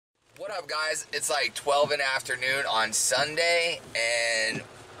What up, guys? It's like 12 in the afternoon on Sunday, and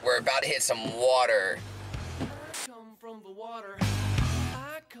we're about to hit some water. I come from the water.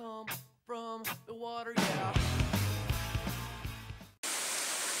 I come from the water, yeah.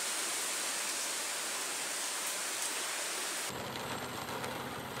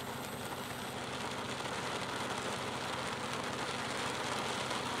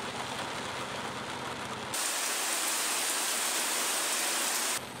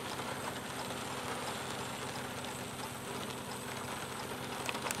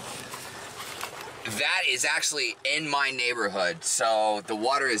 That is actually in my neighborhood, so the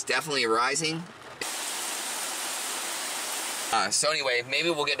water is definitely rising. So anyway, maybe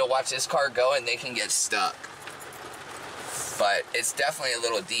we'll get to watch this car go and they can get stuck. But it's definitely a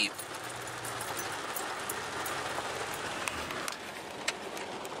little deep.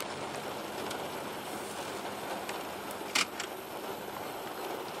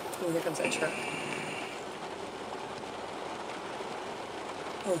 Oh, here comes that truck.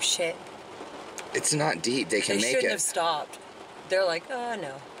 Oh shit. It's not deep, they can make it. They shouldn't have stopped. They're like, oh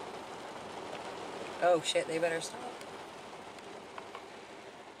no. Oh shit, they better stop.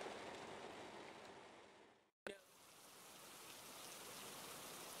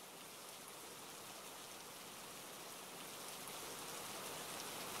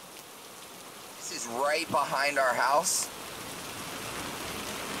 This is right behind our house.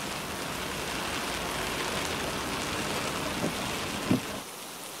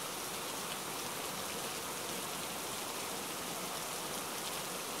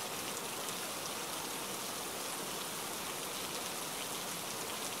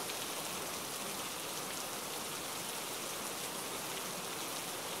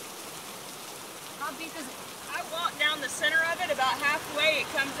 Because I walk down the center of it about halfway, it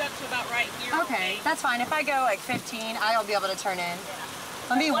comes up to about right here. Okay, that's fine. If I go like 15, I'll be able to turn in. Yeah.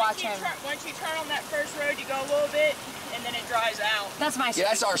 Let me watch him. Once you turn on that first road, you go a little bit, and then it dries out. That's my street. Yeah,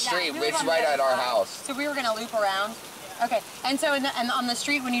 that's our street. Yeah, It's right at our house. So we were going to loop around? Yeah. Okay, and so and on the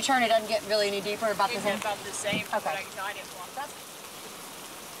street, when you turn, it doesn't get really any deeper, about the same? About the same. Okay. But I didn't want. That's